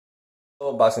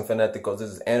Hello, boxing fanaticos.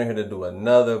 This is Andrew here to do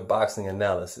another boxing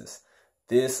analysis.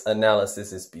 This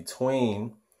analysis is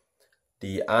between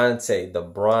Deontay, the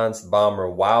Bronze Bomber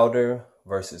Wilder,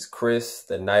 versus Chris,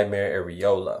 the Nightmare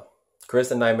Arreola. Chris,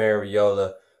 the Nightmare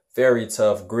Arreola, very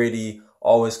tough, gritty,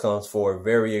 always comes forward,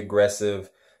 very aggressive,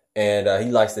 and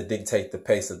he likes to dictate the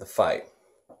pace of the fight.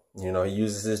 You know, he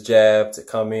uses his jab to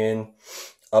come in,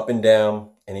 up and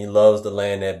down, and he loves to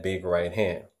land that big right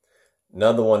hand.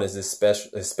 Another one is his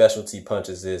specialty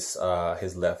punches is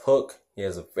his left hook. He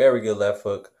has a very good left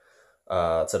hook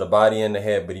to the body and the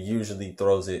head, but he usually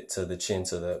throws it to the chin,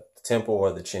 to the temple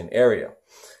or the chin area.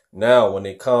 Now, when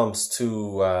it comes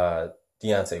to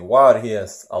Deontay Wilder, he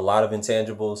has a lot of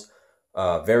intangibles.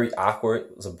 Very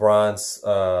awkward. It was a bronze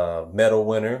medal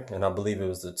winner, and I believe it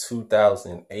was the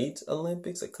 2008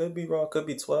 Olympics. I could be wrong, could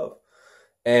be 12.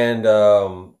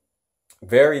 And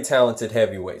very talented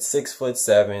heavyweight,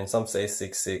 6'7", some say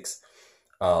 6'6".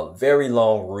 Very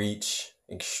long reach,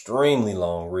 extremely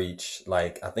long reach.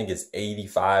 Like I think it's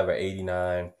 85 or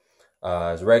 89.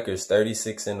 His record is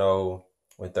 36-0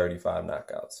 with 35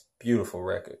 knockouts. Beautiful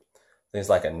record. I think it's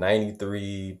like a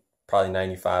 93, probably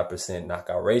 95%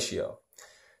 knockout ratio.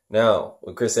 Now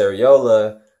with Chris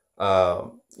Arreola,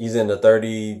 he's in the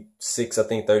 36, I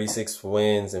think 36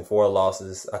 wins and 4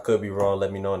 losses. I could be wrong.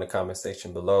 Let me know in the comment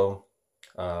section below.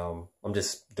 I'm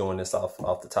just doing this off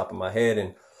the top of my head,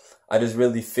 and I just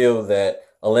really feel that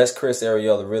unless Chris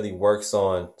Arreola really works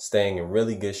on staying in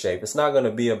really good shape, it's not going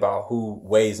to be about who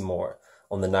weighs more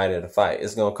on the night of the fight.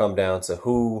 It's going to come down to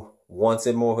who wants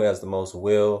it more, who has the most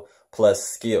will plus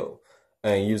skill,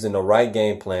 and using the right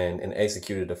game plan and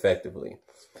execute it effectively.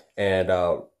 And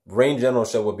ring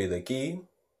generalship will be the key.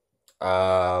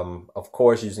 Of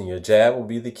course, using your jab will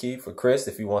be the key for Chris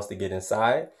if he wants to get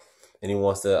inside and he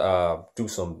wants to do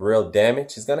some real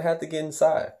damage. He's gonna have to get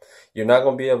inside. You're not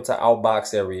gonna be able to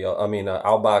outbox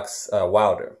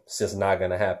Wilder. It's just not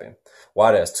gonna happen.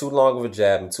 Wilder has too long of a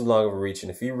jab and too long of a reach, and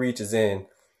if he reaches in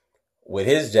with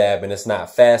his jab and it's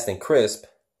not fast and crisp,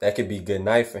 that could be good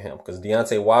night for him, because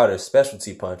Deontay Wilder's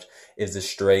specialty punch is a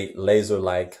straight,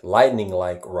 laser-like,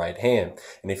 lightning-like right hand.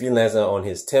 And if he lands on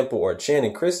his temple or chin,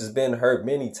 and Chris has been hurt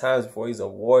many times before, he's a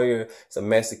warrior, he's a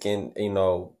Mexican, you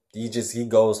know, he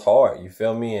goes hard, you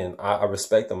feel me? And I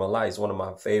respect him a lot. He's one of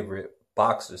my favorite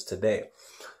boxers today.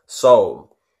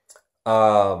 So,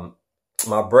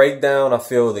 my breakdown, I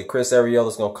feel that Chris Arreola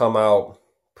is going to come out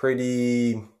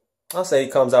pretty, I'll say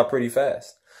he comes out pretty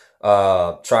fast.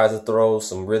 Tries to throw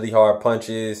some really hard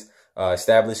punches,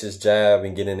 establish his jab,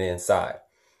 and get in the inside.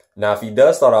 Now, if he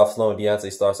does start off slow and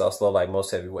Deontay starts off slow like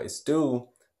most heavyweights do,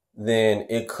 then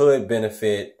it could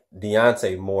benefit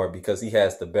Deontay more because he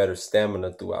has the better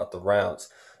stamina throughout the rounds.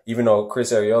 Even though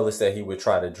Chris Arreola said he would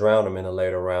try to drown him in the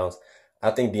later rounds,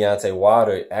 I think Deontay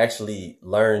Wilder actually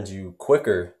learns you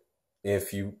quicker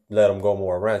if you let him go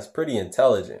more rounds. Pretty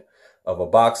intelligent of a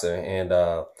boxer, and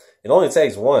it only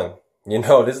takes one. You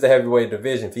know, this is the heavyweight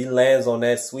division. If he lands on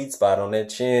that sweet spot, on that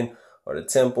chin or the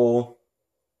temple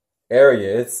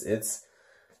area,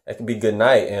 it can be good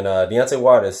night. And Deontay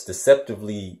Wilder is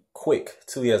deceptively quick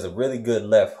too. He has a really good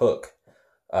left hook.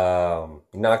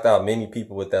 He knocked out many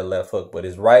people with that left hook, but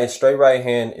his straight right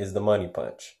hand is the money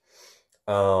punch.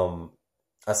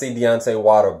 I see Deontay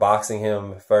Wilder boxing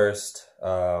him first.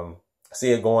 I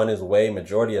see it going his way.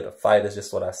 Majority of the fight is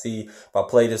just what I see. If I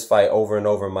play this fight over and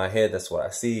over in my head, that's what I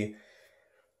see.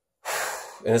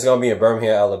 And it's going to be in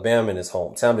Birmingham, Alabama, in his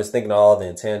hometown. I'm just thinking of all the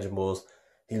intangibles.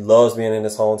 He loves being in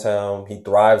his hometown. He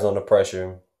thrives on the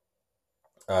pressure.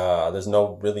 There's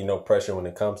really no pressure when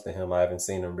it comes to him. I haven't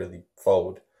seen him really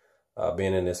fold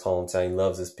being in his hometown. He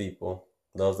loves his people,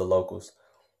 loves the locals.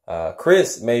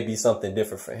 Chris may be something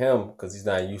different for him because he's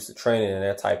not used to training in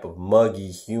that type of muggy,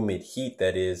 humid heat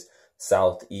that is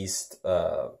southeast,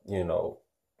 you know,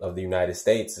 of the United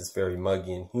States. It's very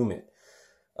muggy and humid.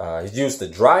 He's used to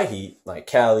dry heat like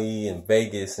Cali and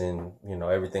Vegas and, you know,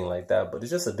 everything like that. But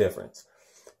it's just a difference.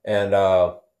 And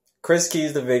Chris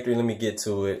keys to victory. Let me get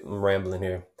to it. I'm rambling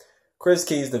here. Chris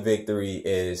keys to victory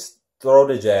is throw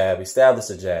the jab, establish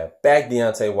the jab, back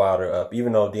Deontay Wilder up,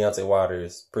 even though Deontay Wilder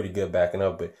is pretty good backing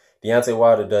up. But Deontay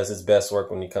Wilder does his best work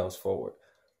when he comes forward.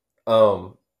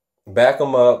 Back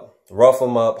him up, rough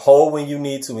him up, hold when you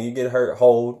need to. When you get hurt,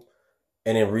 hold,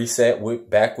 and then reset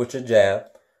back with your jab.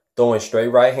 Throwing straight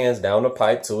right hands down the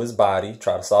pipe to his body,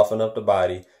 try to soften up the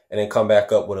body, and then come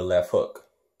back up with a left hook.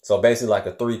 So basically like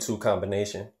a 3-2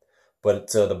 combination, but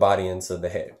to the body and to the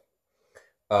head.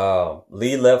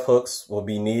 Lead left hooks will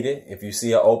be needed. If you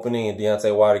see an opening and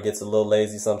Deontay Wilder gets a little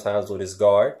lazy sometimes with his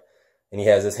guard, and he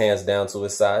has his hands down to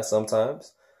his side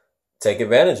sometimes, take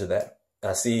advantage of that.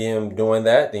 I see him doing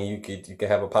that, then you could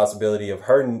have a possibility of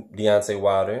hurting Deontay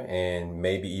Wilder and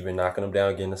maybe even knocking him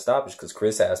down, getting a stoppage, because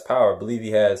Chris has power. I believe he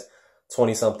has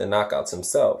 20-something knockouts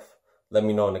himself. Let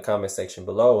me know in the comment section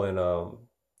below. And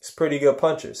he's a pretty good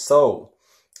puncher. So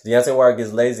Deontay Wilder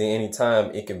gets lazy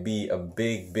anytime, it can be a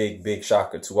big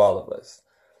shocker to all of us.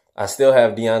 I still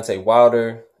have Deontay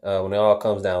Wilder when it all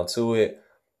comes down to it.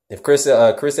 If Chris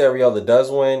Arreola does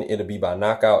win, it'll be by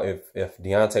knockout. If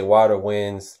Deontay Wilder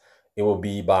wins, it will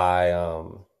be by,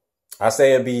 I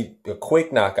say it'd be a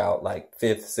quick knockout, like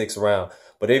 5th, 6th round.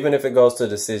 But even if it goes to a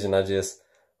decision, I just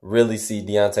really see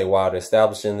Deontay Wilder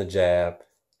establishing the jab,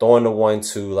 throwing the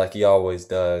 1-2 like he always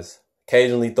does,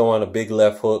 occasionally throwing a big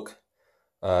left hook,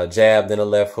 jab, then a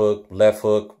left hook,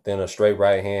 then a straight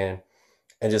right hand,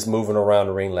 and just moving around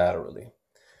the ring laterally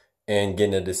and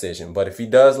getting a decision. But if he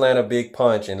does land a big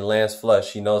punch and lands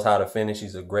flush, he knows how to finish.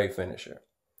 He's a great finisher.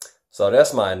 So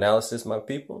that's my analysis, my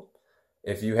people.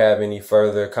 If you have any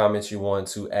further comments you want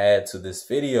to add to this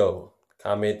video,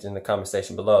 comment in the comment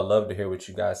section below. I'd love to hear what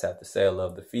you guys have to say. I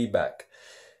love the feedback.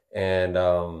 And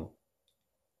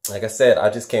like I said,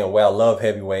 I just can't wait. I love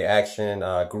heavyweight action.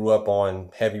 I grew up on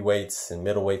heavyweights and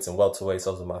middleweights and welterweights.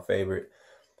 Those are my favorite.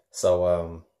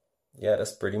 So yeah,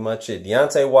 that's pretty much it.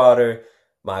 Deontay Wilder,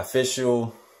 my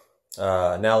official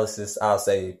analysis, I'll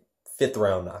say 5th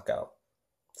round knockout.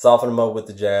 Soften him up with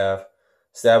the jab,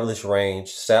 establish range,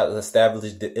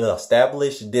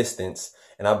 establish distance,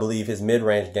 and I believe his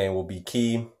mid-range game will be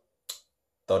key.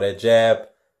 Throw that jab,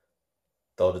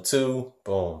 throw the 2,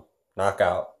 boom,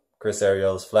 knockout. Chris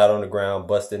Arreola's flat on the ground,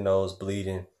 busted nose,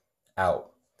 bleeding,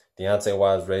 out. Deontay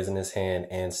Wilder's raising his hand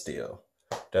and still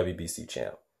WBC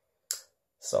champ.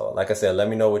 So, like I said, let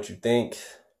me know what you think.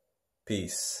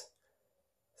 Peace.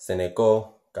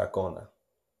 Seneko Kakona.